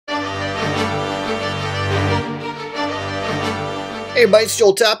Hey everybody, it's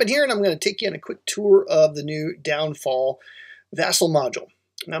Joel Toppin here, and I'm going to take you on a quick tour of the new Downfall VASSAL module.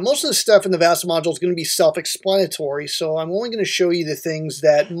 Now, most of the stuff in the VASSAL module is going to be self-explanatory, so I'm only going to show you the things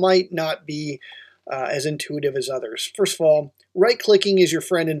that might not be as intuitive as others. First of all, right-clicking is your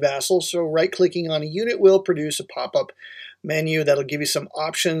friend in VASSAL, so right-clicking on a unit will produce a pop-up menu that'll give you some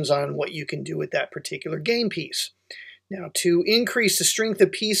options on what you can do with that particular game piece. Now, to increase the strength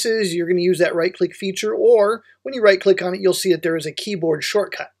of pieces, you're going to use that right-click feature, or when you right-click on it, you'll see that there is a keyboard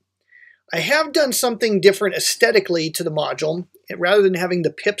shortcut. I have done something different aesthetically to the module. Rather than having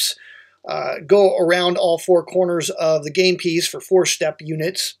the pips go around all four corners of the game piece for four-step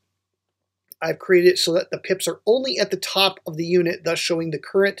units, I've created it so that the pips are only at the top of the unit, thus showing the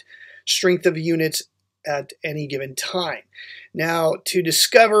current strength of units at any given time. Now, to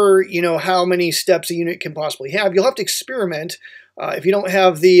discover, how many steps a unit can possibly have, you'll have to experiment. If you don't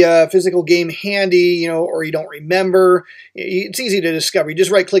have the physical game handy, or you don't remember, it's easy to discover. You just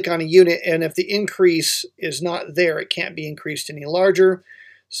right-click on a unit, and if the increase is not there, it can't be increased any larger.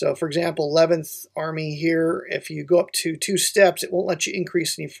 So, for example, 11th Army here, if you go up to 2 steps, it won't let you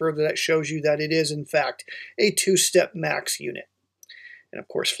increase any further. That shows you that it is, in fact, a 2-step max unit. And of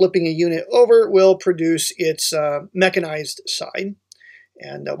course, flipping a unit over will produce its mechanized side,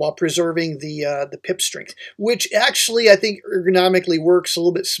 and while preserving the pip strength, which actually I think ergonomically works a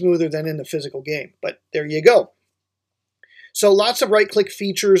little bit smoother than in the physical game. But there you go. So lots of right-click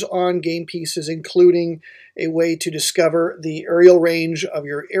features on game pieces, including a way to discover the aerial range of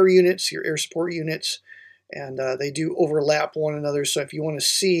your air units, your air support units, and they do overlap one another. So if you want to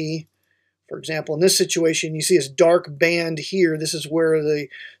see, for example, in this situation, you see this dark band here. This is where the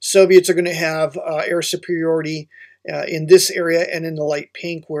Soviets are going to have air superiority in this area, and in the light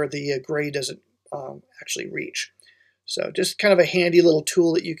pink where the gray doesn't actually reach. So just kind of a handy little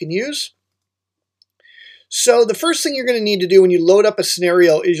tool that you can use. So the first thing you're going to need to do when you load up a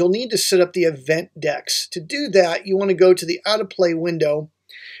scenario is you'll need to set up the event decks. To do that, you want to go to the out of play window.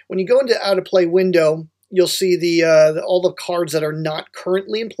 When you go into out of play window, you'll see all the cards that are not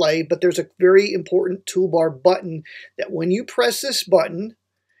currently in play, but there's a very important toolbar button that when you press this button,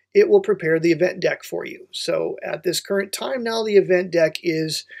 it will prepare the event deck for you. So at this current time now, the event deck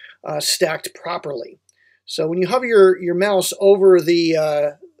is stacked properly. So when you hover your mouse over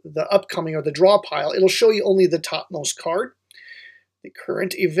the upcoming or the draw pile, it'll show you only the topmost card. The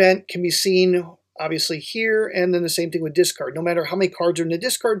current event can be seen obviously here, and then the same thing with discard. No matter how many cards are in the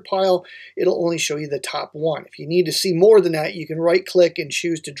discard pile, it'll only show you the top one. If you need to see more than that, you can right-click and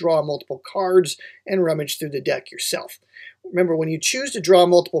choose to draw multiple cards and rummage through the deck yourself. Remember, when you choose to draw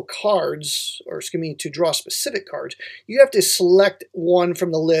multiple cards, or excuse me, to draw specific cards, you have to select one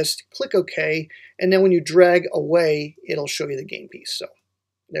from the list, click OK, and then when you drag away, it'll show you the game piece. So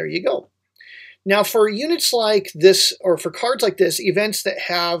there you go. Now, for units like this, or for cards like this, events that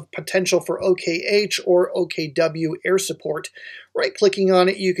have potential for OKH or OKW air support, right-clicking on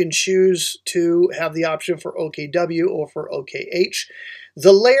it, you can choose to have the option for OKW or for OKH.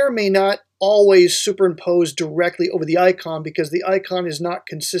 The layer may not always superimpose directly over the icon because the icon is not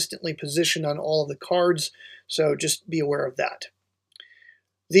consistently positioned on all of the cards, so just be aware of that.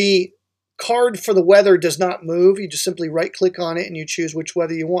 The card for the weather does not move. You just simply right-click on it and you choose which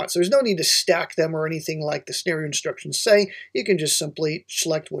weather you want. So there's no need to stack them or anything like the scenario instructions say. You can just simply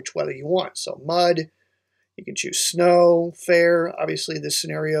select which weather you want. So mud, you can choose snow, fair. Obviously this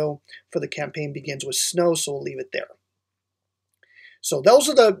scenario for the campaign begins with snow, so we'll leave it there. So those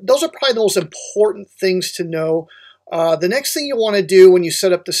are probably the most important things to know. The next thing you want to do when you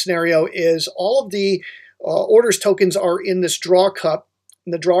set up the scenario is all of the orders tokens are in this draw cup.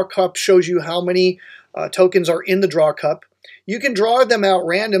 And the draw cup shows you how many tokens are in the draw cup. You can draw them out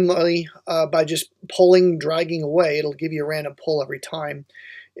randomly by just pulling, dragging away. It'll give you a random pull every time.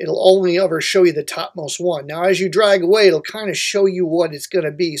 It'll only ever show you the topmost one. Now, as you drag away, it'll kind of show you what it's going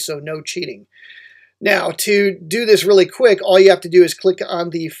to be, so no cheating. Now, to do this really quick, all you have to do is click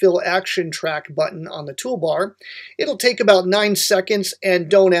on the Fill Action Track button on the toolbar. It'll take about 9 seconds, and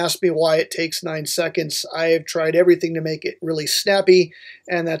don't ask me why it takes 9 seconds. I have tried everything to make it really snappy,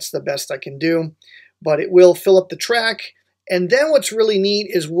 and that's the best I can do. But it will fill up the track, and then what's really neat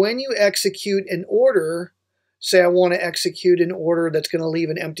is when you execute an order, say I want to execute an order that's going to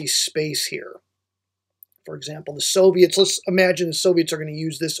leave an empty space here. For example, the Soviets, let's imagine the Soviets are going to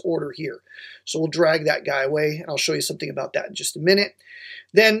use this order here. So we'll drag that guy away, and I'll show you something about that in just a minute.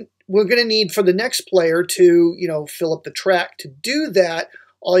 Then we're going to need for the next player to, fill up the track. To do that,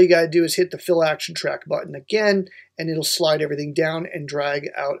 all you got to do is hit the Fill Action Track button again, and it'll slide everything down and drag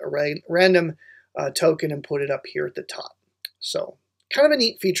out a random token and put it up here at the top. So kind of a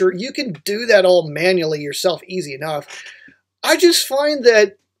neat feature. You can do that all manually yourself, easy enough. I just find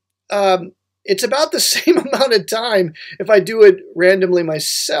that it's about the same amount of time if I do it randomly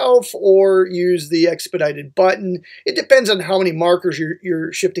myself or use the expedited button. It depends on how many markers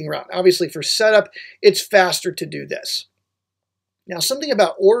you're shifting around. Obviously, for setup, it's faster to do this. Now, something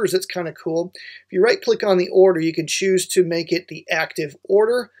about orders that's kind of cool. If you right-click on the order, you can choose to make it the active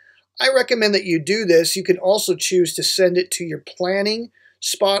order. I recommend that you do this. You can also choose to send it to your planning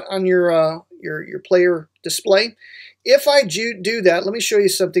spot on your player display. If I do that, let me show you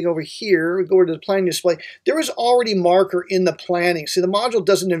something over here. We go over to the planning display. There is already marker in the planning. See, the module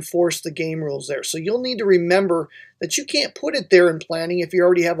doesn't enforce the game rules there. So you'll need to remember that you can't put it there in planning if you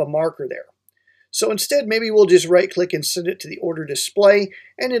already have a marker there. So instead, maybe we'll just right-click and send it to the order display,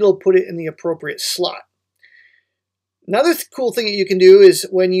 and it'll put it in the appropriate slot. Another cool thing that you can do is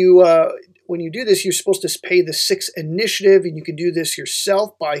when you do this, you're supposed to pay the 6 initiative, and you can do this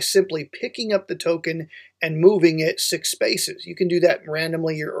yourself by simply picking up the token and moving it 6 spaces. You can do that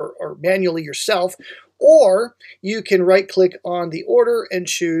randomly or manually yourself, or you can right-click on the order and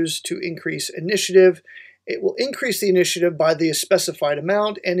choose to increase initiative. It will increase the initiative by the specified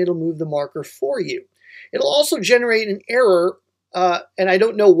amount, and it'll move the marker for you. It'll also generate an error, and I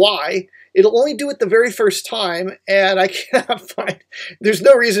don't know why. It'll only do it the very first time, and I cannot find, there's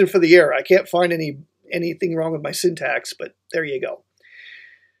no reason for the error. I can't find anything wrong with my syntax, but there you go.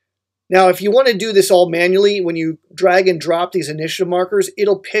 Now, if you want to do this all manually, when you drag and drop these initiative markers,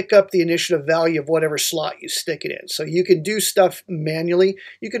 it'll pick up the initiative value of whatever slot you stick it in. So you can do stuff manually.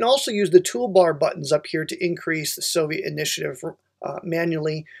 You can also use the toolbar buttons up here to increase the Soviet initiative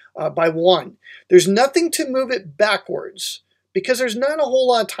manually by 1. There's nothing to move it backwards because there's not a whole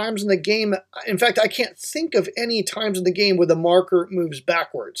lot of times in the game. In fact, I can't think of any times in the game where the marker moves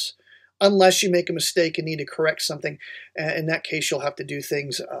backwards, unless you make a mistake and need to correct something. In that case, you'll have to do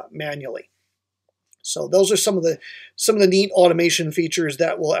things manually. So those are some of the neat automation features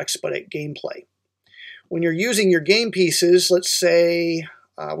that will expedite gameplay. When you're using your game pieces, let's say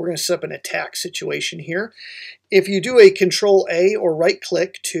we're going to set up an attack situation here. If you do a Control-A or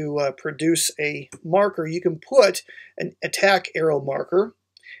right-click to produce a marker, you can put an attack arrow marker.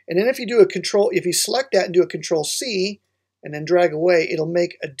 And then if you select that and do a Control-C, and then drag away, it'll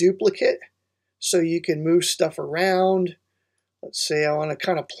make a duplicate so you can move stuff around. Let's say I want to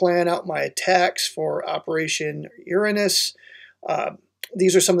kind of plan out my attacks for Operation Uranus.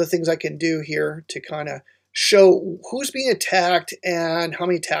 These are some of the things I can do here to kind of show who's being attacked and how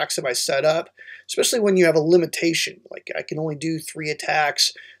many attacks have I set up, especially when you have a limitation, like I can only do 3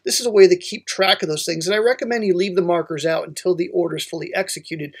 attacks. This is a way to keep track of those things, and I recommend you leave the markers out until the order is fully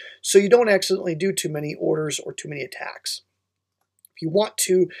executed so you don't accidentally do too many orders or too many attacks. If you want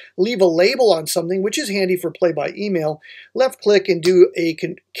to leave a label on something, which is handy for play by email, left-click and do a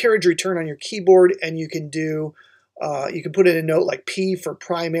carriage return on your keyboard, and you can put in a note like P for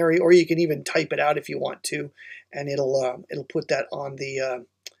primary, or you can even type it out if you want to, and it'll put that on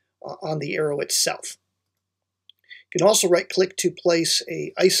the arrow itself. You can also right-click to place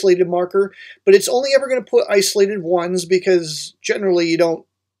a isolated marker, but it's only ever going to put isolated 1s because generally you don't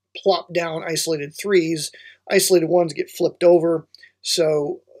plop down isolated 3s. Isolated 1s get flipped over.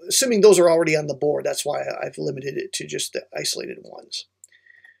 So assuming those are already on the board, that's why I've limited it to just the isolated 1s.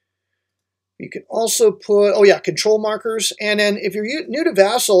 You can also put, control markers. And then if you're new to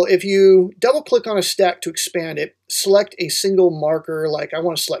VASSAL, if you double click on a stack to expand it, select a single marker, like I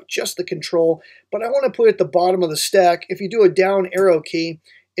want to select just the control, but I want to put it at the bottom of the stack. If you do a down arrow key,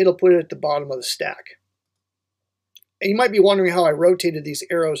 it'll put it at the bottom of the stack. And you might be wondering how I rotated these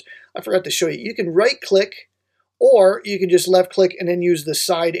arrows. I forgot to show you. You can right click, or you can just left click and then use the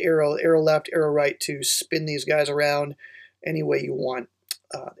side arrow, arrow left, arrow right, to spin these guys around any way you want.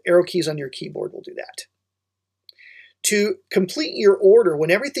 Arrow keys on your keyboard will do that. To complete your order, when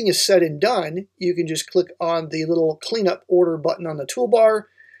everything is said and done, you can just click on the little cleanup order button on the toolbar,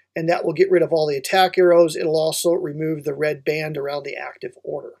 and that will get rid of all the attack arrows. It'll also remove the red band around the active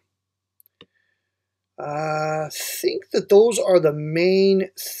order. I think that those are the main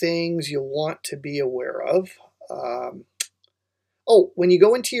things you'll want to be aware of. When you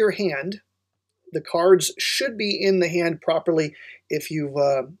go into your hand, the cards should be in the hand properly. If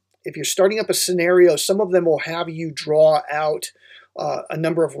you're starting up a scenario, some of them will have you draw out a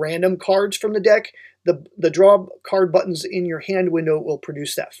number of random cards from the deck. The draw card buttons in your hand window will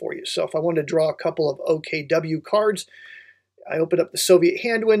produce that for you. So if I want to draw a couple of OKW cards, I open up the Soviet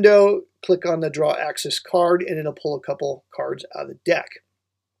hand window, click on the draw axis card, and it'll pull a couple cards out of the deck.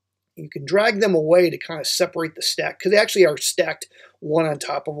 You can drag them away to kind of separate the stack, because they actually are stacked one on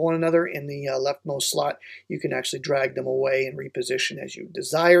top of one another in the leftmost slot. You can actually drag them away and reposition as you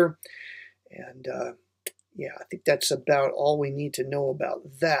desire. And Yeah, I think that's about all we need to know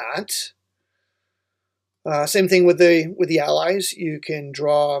about that. Same thing with the allies. You can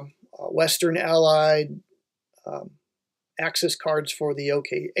draw Western Allied, Axis cards for the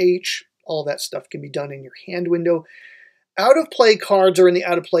OKH. All that stuff can be done in your hand window. Out of play cards are in the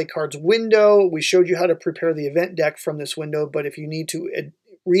out of play cards window. We showed you how to prepare the event deck from this window, but if you need to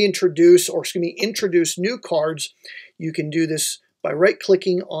reintroduce or introduce new cards, you can do this by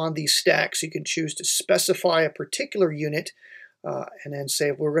right-clicking on these stacks. You can choose to specify a particular unit and then say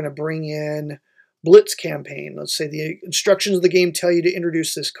if we're going to bring in Blitz campaign. Let's say the instructions of the game tell you to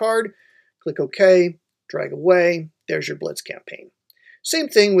introduce this card. Click OK, drag away. There's your Blitz campaign. Same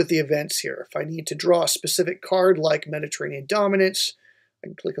thing with the events here. If I need to draw a specific card like Mediterranean Dominance, I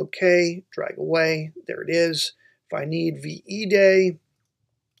can click OK, drag away. There it is. If I need VE Day,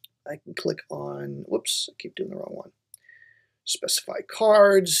 I can click on, whoops, I keep doing the wrong one. Specify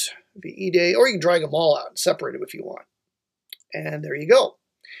cards, VE Day, or you can drag them all out and separate them if you want. And there you go.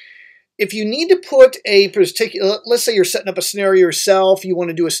 If you need to put a particular, let's say you're setting up a scenario yourself, you want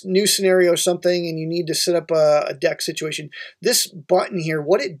to do a new scenario or something, and you need to set up a deck situation, this button here,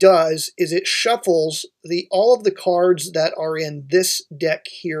 what it does is it shuffles all of the cards that are in this deck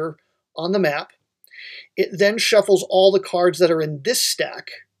here on the map. It then shuffles all the cards that are in this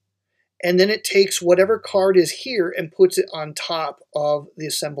stack, and then it takes whatever card is here and puts it on top of the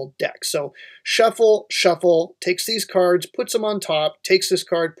assembled deck. So shuffle, shuffle, takes these cards, puts them on top, takes this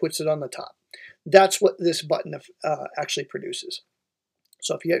card, puts it on the top. That's what this button actually produces.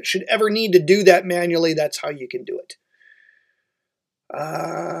 So if you should ever need to do that manually, that's how you can do it.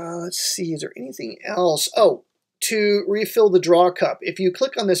 Let's see, is there anything else? Oh, to refill the draw cup. If you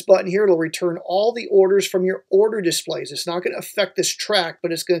click on this button here, it'll return all the orders from your order displays. It's not going to affect this track,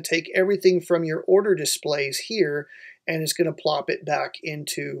 but it's going to take everything from your order displays here, and it's going to plop it back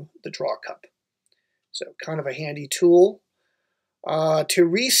into the draw cup. So kind of a handy tool. To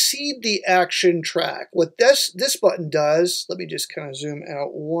reseed the action track, what this button does, let me just kind of zoom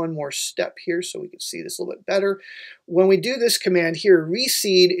out one more step here so we can see this a little bit better. When we do this command here,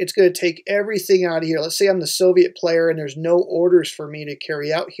 reseed, it's going to take everything out of here. Let's say I'm the Soviet player and there's no orders for me to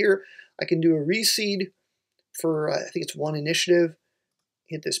carry out here. I can do a reseed for, I think it's one initiative.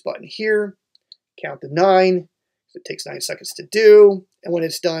 Hit this button here, count to 9. It takes 9 seconds to do, and when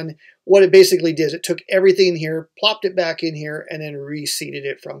it's done, what it basically did is it took everything in here, plopped it back in here, and then reseeded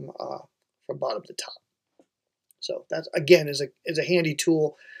it from bottom to top. So that, again, is a handy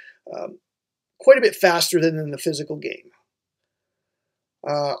tool, quite a bit faster than in the physical game.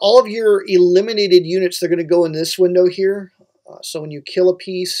 All of your eliminated units, they're going to go in this window here. So when you kill a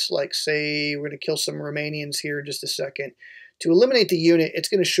piece, like say we're going to kill some Romanians here in just a second, to eliminate the unit, it's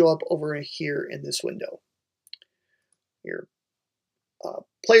going to show up over here in this window. Your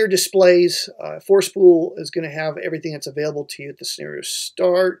player displays, Force Pool is going to have everything that's available to you at the scenario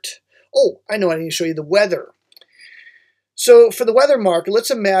start. Oh, I know, I need to show you the weather. So for the weather marker,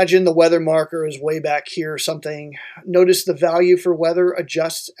 let's imagine the weather marker is way back here or something. Notice the value for weather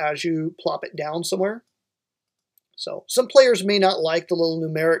adjusts as you plop it down somewhere. So some players may not like the little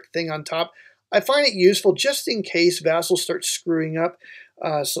numeric thing on top. I find it useful just in case Vassal starts screwing up,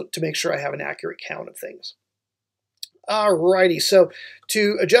 so to make sure I have an accurate count of things. Alrighty, so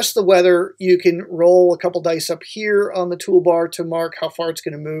to adjust the weather, you can roll a couple dice up here on the toolbar to mark how far it's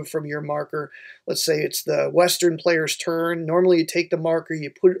going to move from your marker. Let's say it's the Western player's turn. Normally you take the marker, you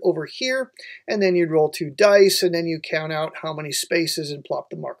put it over here, and then you'd roll 2 dice, and then you count out how many spaces and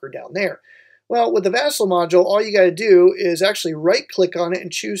plop the marker down there. Well, with the Vassal module, all you got to do is actually right-click on it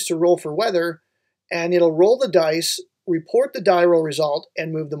and choose to roll for weather, and it'll roll the dice, report the die roll result,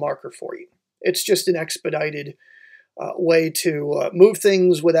 and move the marker for you. It's just an expedited way to move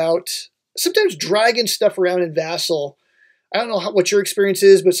things without sometimes dragging stuff around in Vassal. I don't know what your experience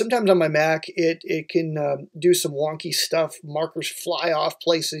is, but sometimes on my Mac it can do some wonky stuff. Markers fly off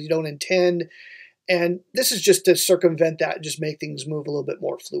places you don't intend, and this is just to circumvent that and just make things move a little bit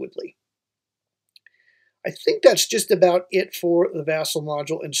more fluidly. I think that's just about it for the Vassal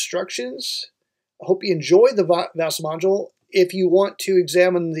module instructions. I hope you enjoy the Vassal module. If you want to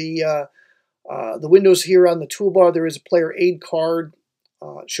examine the windows here on the toolbar, there is a player aid card.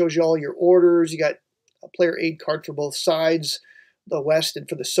 It shows you all your orders. You got a player aid card for both sides, the West and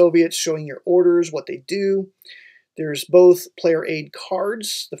for the Soviets, showing your orders, what they do. There's both player aid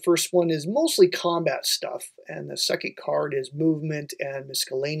cards. The first one is mostly combat stuff, and the second card is movement and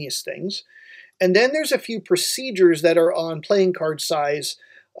miscellaneous things. And then there's a few procedures that are on playing card size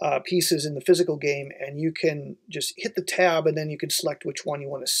pieces in the physical game, and you can just hit the tab and then you can select which one you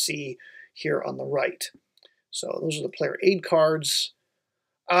want to see here on the right. So those are the player aid cards.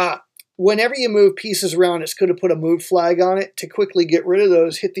 Whenever you move pieces around, it's going to put a move flag on it. To quickly get rid of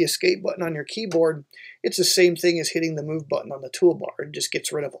those, hit the escape button on your keyboard. It's the same thing as hitting the move button on the toolbar. It just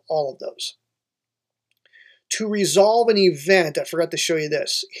gets rid of all of those. To resolve an event, I forgot to show you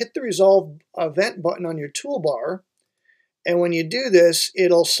this. Hit the resolve event button on your toolbar, and when you do this,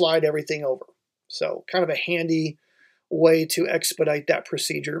 it'll slide everything over. So kind of a handy way to expedite that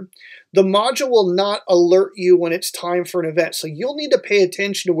procedure. The module will not alert you when it's time for an event, so you'll need to pay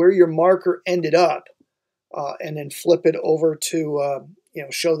attention to where your marker ended up and then flip it over to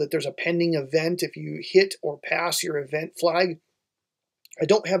show that there's a pending event if you hit or pass your event flag. I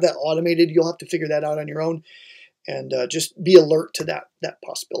don't have that automated. You'll have to figure that out on your own, and just be alert to that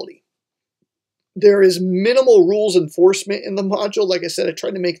possibility. There is minimal rules enforcement in the module. Like I said, I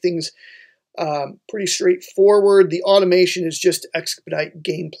tried to make things pretty straightforward. The automation is just to expedite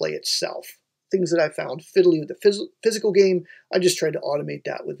gameplay itself. Things that I found fiddly with the physical game, I just tried to automate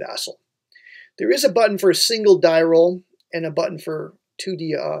that with VASSAL. There is a button for a single die roll and a button for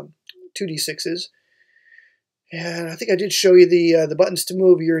 2d6s. And I think I did show you the buttons to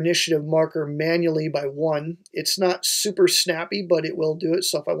move your initiative marker manually by 1. It's not super snappy, but it will do it.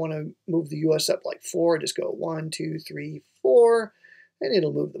 So if I want to move the US up like 4, I just go 1, 2, 3, 4, and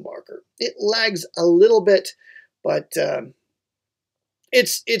it'll move the marker. It lags a little bit, but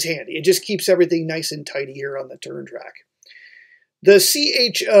it's handy. It just keeps everything nice and tidy here on the turn track. The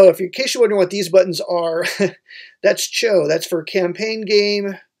CHO, in case you're wondering what these buttons are, that's CHO. That's for Campaign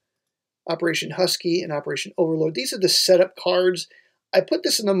Game, Operation Husky, and Operation Overlord. These are the setup cards. I put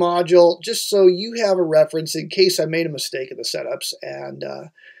this in the module just so you have a reference in case I made a mistake in the setups and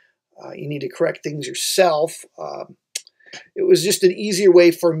you need to correct things yourself. It was just an easier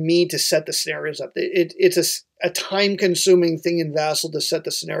way for me to set the scenarios up. It's a time-consuming thing in VASSAL to set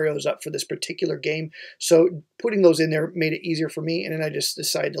the scenarios up for this particular game. So putting those in there made it easier for me, and then I just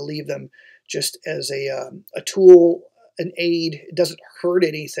decided to leave them just as a tool, an aid. It doesn't hurt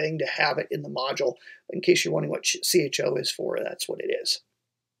anything to have it in the module. In case you're wondering what CHO is for, that's what it is.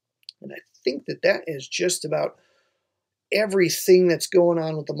 And I think that is just about everything that's going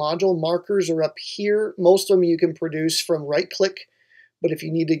on with the module. Markers are up here. Most of them you can produce from right-click, but if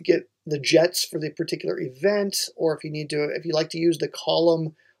you need to get the jets for the particular event, or if you like to use the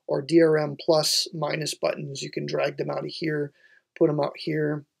column or DRM plus minus buttons, you can drag them out of here, put them out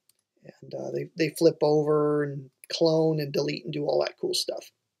here, and they flip over and clone and delete and do all that cool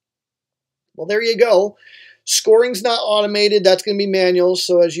stuff. Well, there you go. Scoring's not automated. That's going to be manual.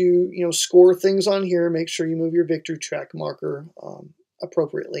 So as you score things on here, make sure you move your victory track marker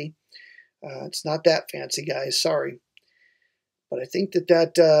appropriately. It's not that fancy, guys. Sorry. But I think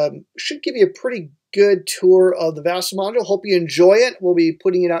that should give you a pretty good tour of the VASSAL module. Hope you enjoy it. We'll be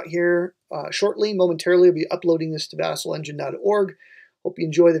putting it out here shortly. Momentarily, we'll be uploading this to VASSALengine.org. Hope you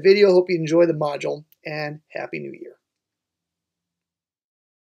enjoy the video. Hope you enjoy the module. And Happy New Year.